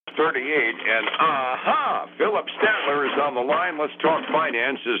11:38, and Phillip Statler is on the line. Let's talk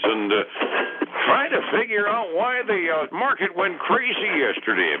finances and try to figure out why the market went crazy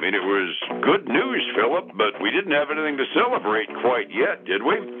yesterday. I mean, it was good news, Phillip, but we didn't have anything to celebrate quite yet, did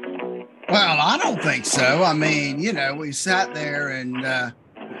we? Well, I don't think so. I mean, we sat there and I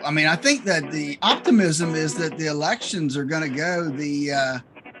think that the optimism is that the elections are going to go the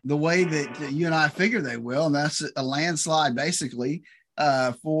way that you and I figure they will, and that's a landslide basically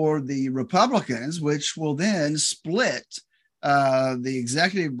for the Republicans, which will then split the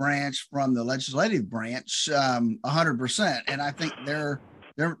executive branch from the legislative branch 100%. And I think they're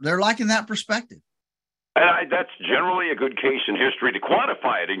liking that perspective. And that's generally a good case in history. To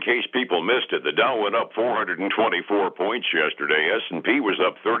quantify it, in case people missed it, the Dow went up 424 points yesterday. S&P was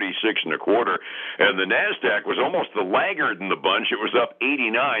up 36 and a quarter, and the Nasdaq was almost the laggard in the bunch. It was up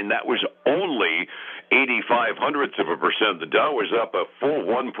 89. That was only 0.85%. The Dow was up a full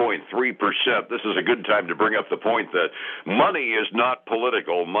 1.3%. This is a good time to bring up the point that money is not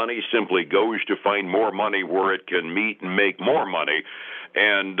political. Money simply goes to find more money where it can meet and make more money.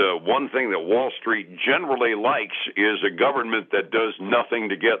 And one thing that Wall Street generally likes is a government that does nothing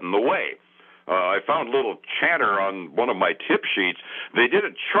to get in the way. I found a little chatter on one of my tip sheets. They did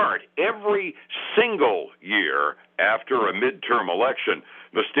a chart every single year after a midterm election.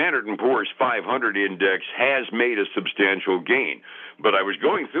 The Standard & Poor's 500 index has made a substantial gain. But I was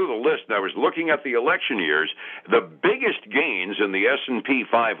going through the list and I was looking at the election years. The biggest gains in the S&P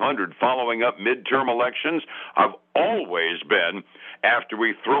 500 following up midterm elections have always been after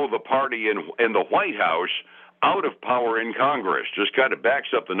we throw the party in the White House out of power in Congress. Just kind of backs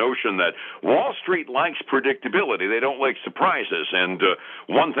up the notion that Wall Street likes predictability. They don't like surprises. And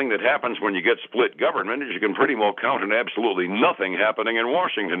one thing that happens when you get split government is you can pretty well count on absolutely nothing happening in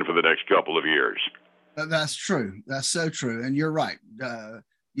Washington for the next couple of years. That's true. That's so true. And you're right.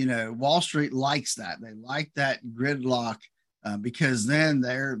 Wall Street likes that. They like that gridlock because then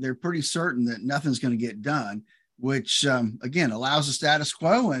they're pretty certain that nothing's going to get done, which, again, allows the status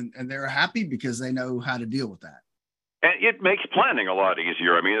quo, and they're happy because they know how to deal with that. And it makes planning a lot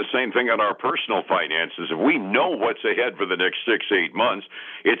easier. I mean, the same thing on our personal finances. If we know what's ahead for the next 6-8 months,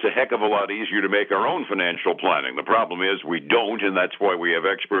 it's a heck of a lot easier to make our own financial planning. The problem is we don't, and that's why we have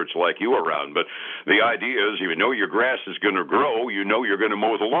experts like you around. But the idea is you know your grass is going to grow, you know you're going to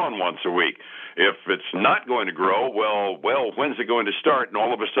mow the lawn once a week. If it's not going to grow, well, when's it going to start? And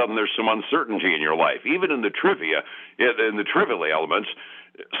all of a sudden there's some uncertainty in your life. Even in the trivial elements,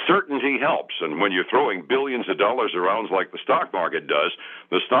 certainty helps. And when you're throwing billions of dollars around like the stock market does,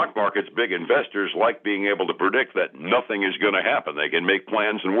 the stock market's big investors like being able to predict that nothing is going to happen. They can make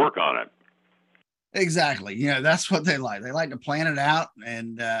plans and work on it. Exactly. That's what they like. They like to plan it out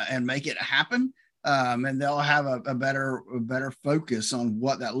and make it happen. And they'll have a better focus on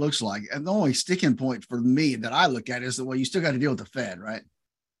what that looks like. And the only sticking point for me that I look at is that, well, you still got to deal with the Fed, right?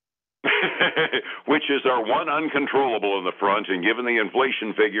 Which is our one uncontrollable in the front, and given the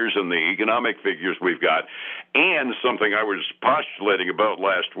inflation figures and the economic figures we've got, and something I was postulating about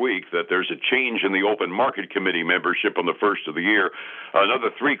last week, that there's a change in the open market committee membership on the first of the year, another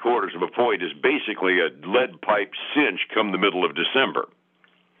 0.75 of a point is basically a lead pipe cinch come the middle of December.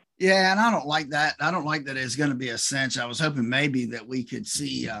 Yeah, and I don't like that. I don't like that it's going to be a cinch. I was hoping maybe that we could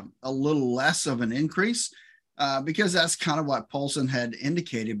see a little less of an increase. Because that's kind of what Paulson had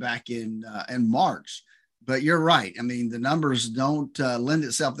indicated back in March. But you're right. I mean, the numbers don't lend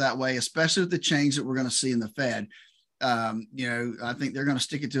itself that way, especially with the change that we're going to see in the Fed. I think they're going to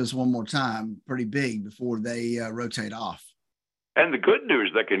stick it to us one more time pretty big before they rotate off. And the good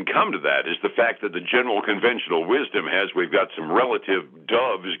news that can come to that is the fact that the general conventional wisdom has we've got some relative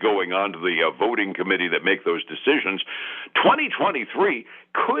doves going on to the voting committee that make those decisions. 2023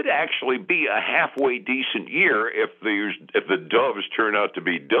 could actually be a halfway decent year if the doves turn out to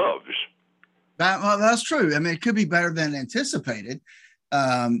be doves. That's true. I mean, it could be better than anticipated.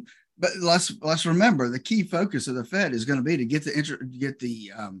 But let's remember the key focus of the Fed is going to be to get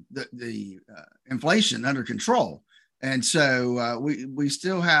the inflation under control. And so we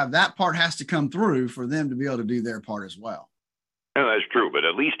still have that part has to come through for them to be able to do their part as well. Yeah, that's true. But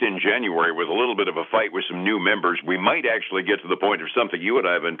at least in January, with a little bit of a fight with some new members, we might actually get to the point of something you and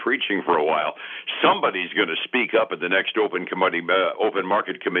I have been preaching for a while. Somebody's going to speak up at the next open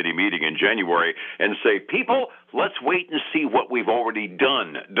market committee meeting in January and say, people, let's wait and see what we've already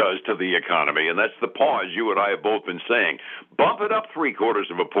done does to the economy. And that's the pause you and I have both been saying. Bump it up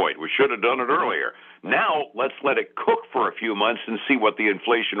 0.75 of a point. We should have done it earlier. Now let's let it cook for a few months and see what the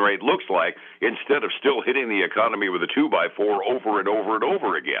inflation rate looks like instead of still hitting the economy with a 2x4 over and over and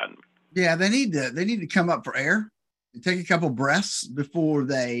over again. Yeah, they need to come up for air. take a couple breaths before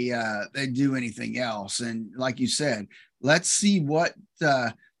they do anything else. And like you said, let's see what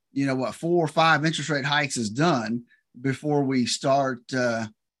what 4 or 5 interest rate hikes has done before we start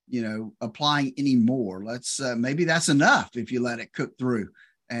applying any more. Let's maybe that's enough if you let it cook through,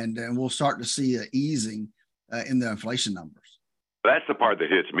 and we'll start to see an easing in the inflation numbers. That's the part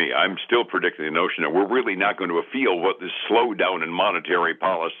that hits me. I'm still predicting the notion that we're really not going to feel what this slowdown in monetary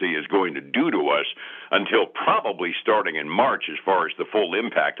policy is going to do to us until probably starting in March as far as the full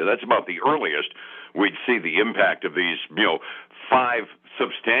impact. And that's about the earliest we'd see the impact of these, 5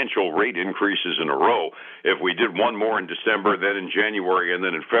 substantial rate increases in a row. If we did one more in December, then in January, and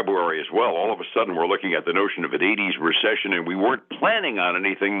then in February as well, all of a sudden we're looking at the notion of an 80s recession, and we weren't planning on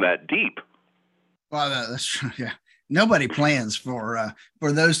anything that deep. Well, that's true. Yeah. Nobody plans for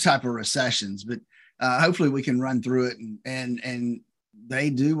those type of recessions, but hopefully we can run through it and they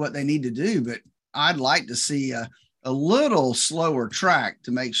do what they need to do. But I'd like to see a little slower track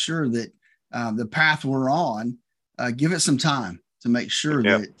to make sure that the path we're on, give it some time to make sure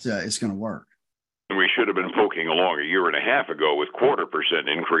that it's going to work. And we should have been poking along a year and a half ago with 0.25%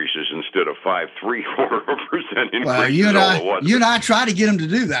 increases instead of 5.75% increases. Well, you and I try to get them to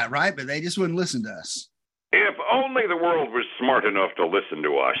do that, right? But they just wouldn't listen to us. If only the world was smart enough to listen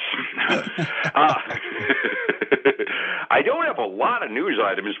to us. I don't have a lot of news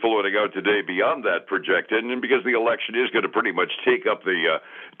items floating out today beyond that projected, and because the election is going to pretty much take up the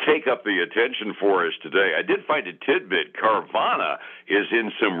attention for us today. I did find a tidbit. Carvana is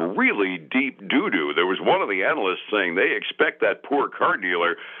in some really deep doo-doo. There was one of the analysts saying they expect that poor car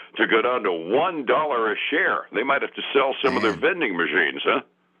dealer to go down to $1 a share. They might have to sell some of their vending machines, huh?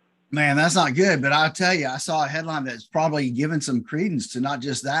 Man, that's not good. But I'll tell you, I saw a headline that's probably given some credence to not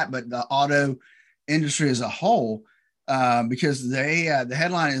just that, but the auto industry as a whole, because the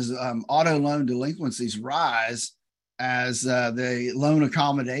headline is auto loan delinquencies rise as the loan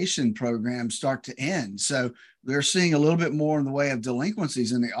accommodation programs start to end. So they're seeing a little bit more in the way of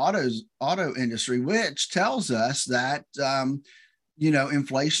delinquencies in the auto industry, which tells us that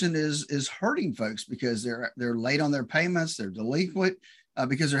inflation is hurting folks because they're late on their payments, they're delinquent.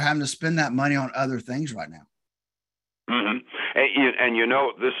 Because they're having to spend that money on other things right now. Mm-hmm. And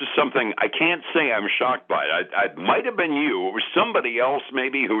this is something I can't say I'm shocked by. It might have been you. It was somebody else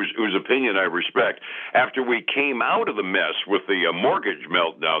maybe whose opinion I respect. After we came out of the mess with the mortgage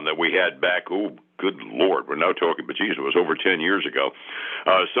meltdown that we had back, oh, good Lord, we're now talking, but geez, it was over 10 years ago.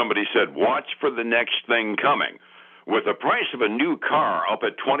 Somebody said, watch for the next thing coming. With the price of a new car up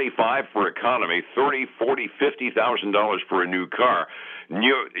at $25,000 for economy, $30,000, $40,000, $50,000 for a new car,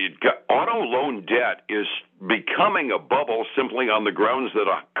 auto loan debt is becoming a bubble simply on the grounds that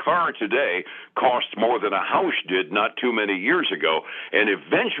a car today costs more than a house did not too many years ago, and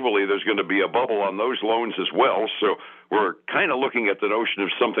eventually there's going to be a bubble on those loans as well. So we're kind of looking at the notion of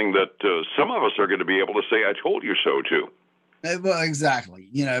something that some of us are going to be able to say, I told you so, too. Well, exactly,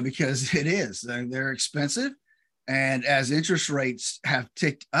 because it is. They're expensive. And as interest rates have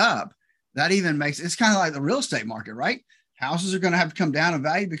ticked up, that even makes it's kind of like the real estate market, right? Houses are going to have to come down in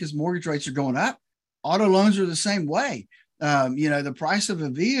value because mortgage rates are going up. Auto loans are the same way. The price of a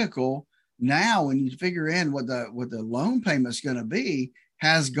vehicle now, when you figure in what the loan payment is going to be,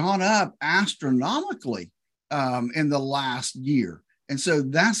 has gone up astronomically in the last year. And so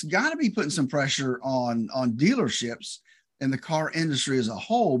that's got to be putting some pressure on dealerships and the car industry as a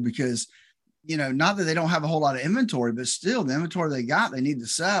whole, because not that they don't have a whole lot of inventory, but still the inventory they got, they need to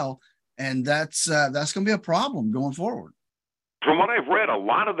sell. And that's going to be a problem going forward. From what I've read, a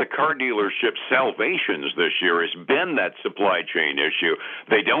lot of the car dealership salvations this year has been that supply chain issue.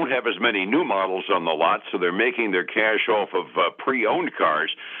 They don't have as many new models on the lot, so they're making their cash off of pre-owned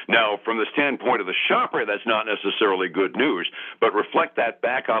cars. Now, from the standpoint of the shopper, that's not necessarily good news, but reflect that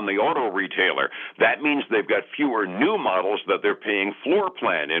back on the auto retailer. That means they've got fewer new models that they're paying floor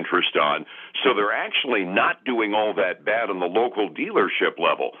plan interest on, so they're actually not doing all that bad on the local dealership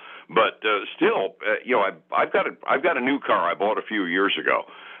level. But still, I've got a new car I bought a few years ago.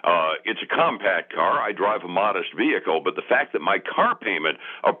 It's a compact car. I drive a modest vehicle, but the fact that my car payment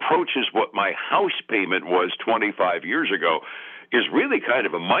approaches what my house payment was 25 years ago is really kind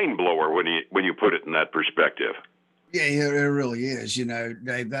of a mind blower when you put it in that perspective. Yeah, it really is.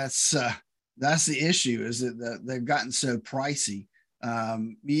 Dave, that's the issue, is that they've gotten so pricey.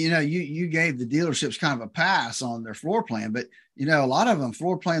 You gave the dealerships kind of a pass on their floor plan, but a lot of them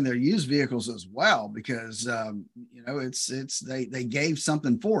floor plan their used vehicles as well, because they gave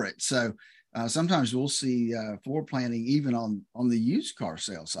something for it. So sometimes we'll see floor planning even on the used car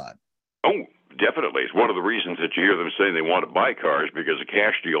sale side. Oh, definitely. It's one of the reasons that you hear them saying they want to buy cars, because a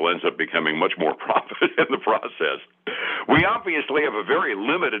cash deal ends up becoming much more profit in the process. We obviously have a very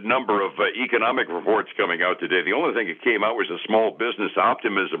limited number of economic reports coming out today. The only thing that came out was a small business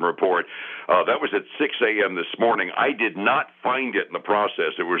optimism report. That was at 6 a.m. this morning. I did not find it in the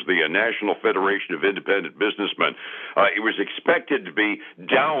process. It was the National Federation of Independent Businessmen. It was expected to be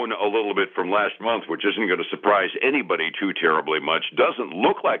down a little bit from last month, which isn't going to surprise anybody too terribly much. Doesn't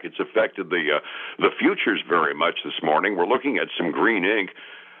look like it's affected the futures very much this morning. We're looking at some green ink.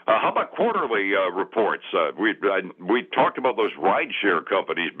 How about quarterly reports? We talked about those rideshare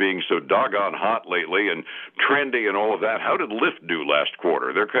companies being so doggone hot lately and trendy and all of that. How did Lyft do last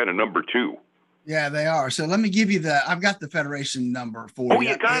quarter? They're kind of number 2. Yeah, they are. So let me give you I've got the Federation number for you. Oh,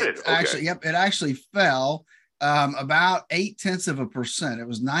 you got it. Okay. Actually, yep, it actually fell about 0.8%. It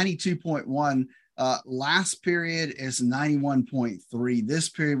was 92.1. Last period is 91.3 this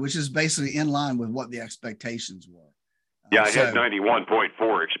period, which is basically in line with what the expectations were. Yeah, I had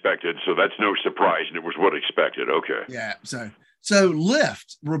 91.4 expected, so that's no surprise, and it was what expected. Okay. Yeah, so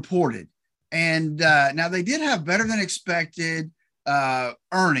Lyft reported, and now they did have better than expected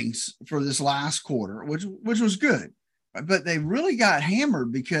earnings for this last quarter, which was good, but they really got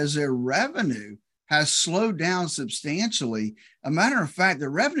hammered because their revenue has slowed down substantially. A matter of fact, their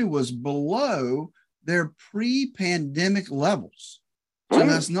revenue was below their pre-pandemic levels. So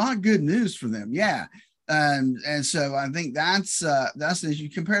that's not good news for them. Yeah. And so I think that's as you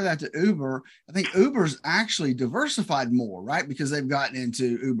compare that to Uber, I think Uber's actually diversified more, right? Because they've gotten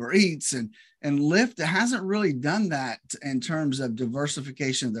into Uber Eats, and Lyft hasn't really done that in terms of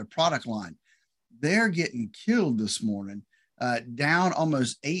diversification of their product line. They're getting killed this morning, down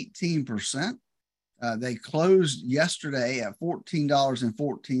almost 18%. They closed yesterday at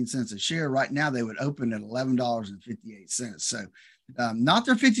 $14.14 a share. Right now, they would open at $11.58. So not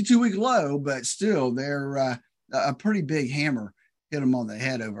their 52-week low, but still they're a pretty big hammer hit them on the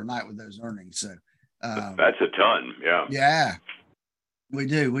head overnight with those earnings. So that's a ton. Yeah. Yeah, we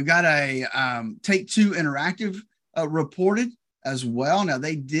do. We got a Take-Two Interactive reported as well. Now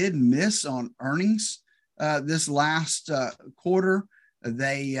they did miss on earnings this last quarter.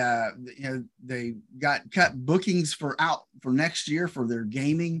 They got cut bookings for next year for their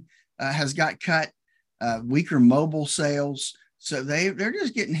gaming has got cut, weaker mobile sales. So they're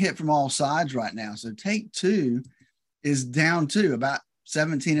just getting hit from all sides right now. So Take-Two is down to about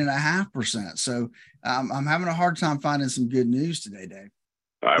 17.5%. So I'm having a hard time finding some good news today, Dave.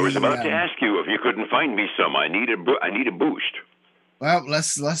 I was about to ask you if you couldn't find me some. I need a boost. Well,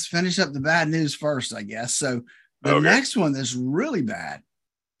 let's finish up the bad news first, I guess. So the next one that's really bad,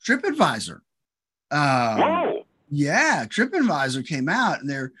 TripAdvisor. Whoa. Yeah, TripAdvisor came out and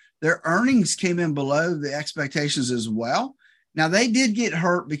their earnings came in below the expectations as well. Now, they did get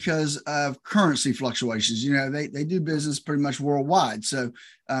hurt because of currency fluctuations. You know, they do business pretty much worldwide. So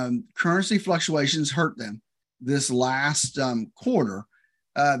currency fluctuations hurt them this last quarter.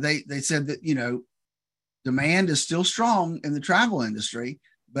 They said that, you know, demand is still strong in the travel industry,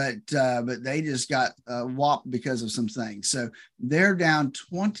 but they just got whopped because of some things. So they're down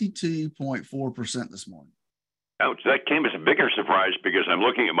 22.4% this morning. Ouch, that came as a bigger surprise because I'm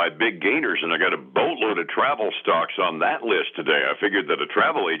looking at my big gainers and I got a boatload of travel stocks on that list today. I figured that a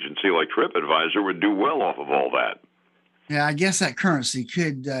travel agency like TripAdvisor would do well off of all that. Yeah, I guess that currency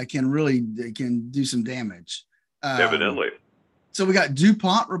can do some damage. Evidently. So we got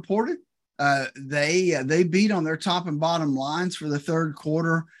DuPont reported. They beat on their top and bottom lines for the third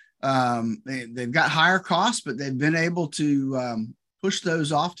quarter. They've got higher costs, but they've been able to push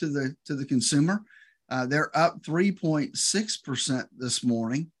those off to the consumer. They're up 3.6% this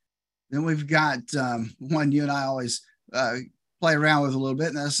morning. Then we've got one you and I always play around with a little bit,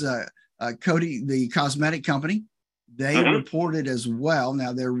 and that's Coty, the cosmetic company. They reported as well.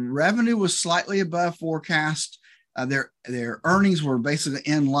 Now, their revenue was slightly above forecast. Their earnings were basically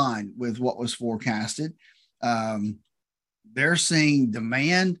in line with what was forecasted. They're seeing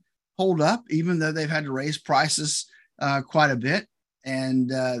demand hold up, even though they've had to raise prices quite a bit. And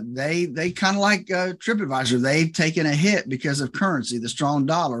they kind of like TripAdvisor, they've taken a hit because of currency. The strong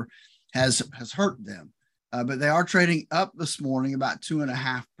dollar has hurt them, but they are trading up this morning about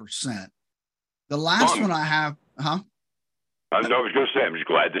 2.5%. The last one I have, I was going to say, I'm just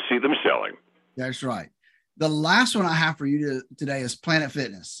glad to see them selling. That's right. The last one I have for you today is Planet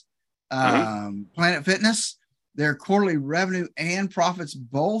Fitness. Planet Fitness, their quarterly revenue and profits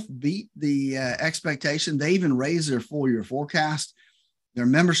both beat the expectation. They even raised their full year forecast. Their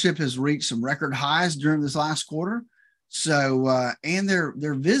membership has reached some record highs during this last quarter. So, and their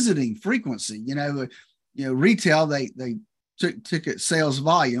visiting frequency, retail, they took ticket sales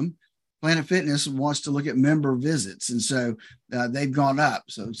volume Planet Fitness wants to look at member visits, and so they've gone up.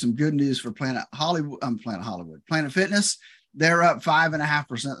 So some good news for Planet Fitness. They're up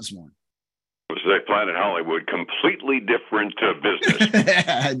 5.5% this morning. Say Planet Hollywood, completely different business.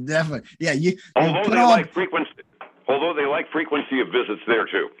 Yeah, definitely. Yeah, although they like frequency of visits there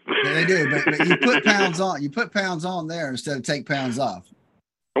too. Yeah, they do, but you put pounds on. You put pounds on there instead of take pounds off.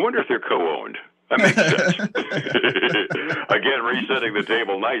 I wonder if they're co-owned. That makes sense. Again, resetting the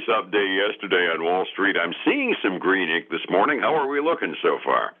table. Nice up day yesterday on Wall Street. I'm seeing some green ink this morning. How are we looking so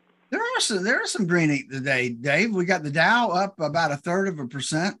far? There are some green ink today, Dave. We got the Dow up about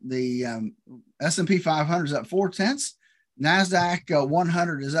 1/3%. The S&P 500 is up 0.4. NASDAQ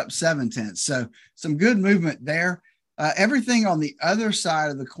 100 is up 0.7. So some good movement there. Everything on the other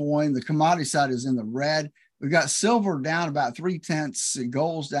side of the coin, the commodity side, is in the red. We've got silver down about 0.3.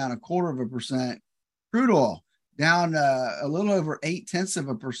 Gold's down 1/4%. Crude oil down a little over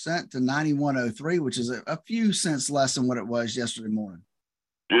 0.8% to 91.03, which is a few cents less than what it was yesterday morning.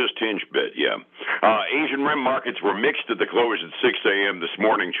 Just tinge bit, yeah. Asian rim markets were mixed at the close at 6 a.m. this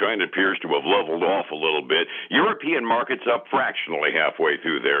morning. China appears to have leveled off a little bit. European markets up fractionally halfway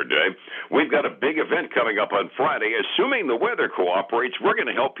through their day. We've got a big event coming up on Friday. Assuming the weather cooperates, we're going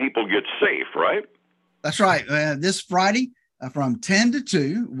to help people get safe, right? That's right. This Friday from 10 to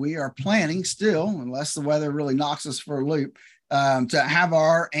 2, we are planning still, unless the weather really knocks us for a loop, to have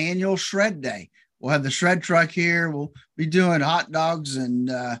our annual shred day. We'll have the shred truck here. We'll be doing hot dogs and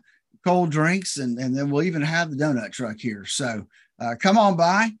cold drinks, and then we'll even have the donut truck here. So come on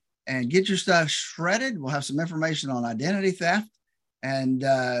by and get your stuff shredded. We'll have some information on identity theft and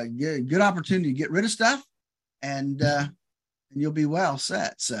good opportunity to get rid of stuff, and you'll be well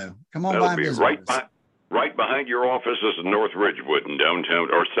set. So come on by and visit us. Right behind your office is North Ridgewood in downtown,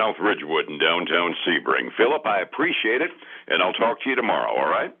 or South Ridgewood in downtown Sebring. Phillip, I appreciate it, and I'll talk to you tomorrow, all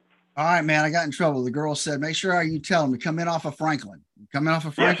right? All right, man. I got in trouble. The girl said, "Make sure you tell them to come in off of Franklin. Come in off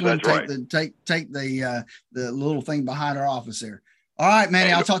of Franklin. Yes, take the little thing behind our office here." All right,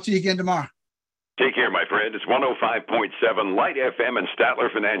 Manny. I'll talk to you again tomorrow. Take care, my friend. It's 105.7 Light FM and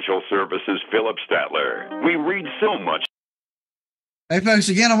Statler Financial Services. Phillip Statler. We read so much. Hey, folks,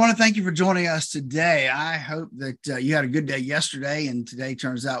 again, I want to thank you for joining us today. I hope that you had a good day yesterday and today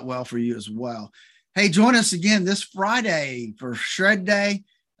turns out well for you as well. Hey, join us again this Friday for Shred Day.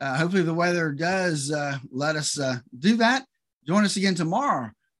 Hopefully the weather does let us do that. Join us again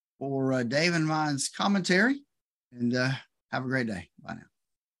tomorrow for Dave and mine's commentary, and have a great day. Bye now.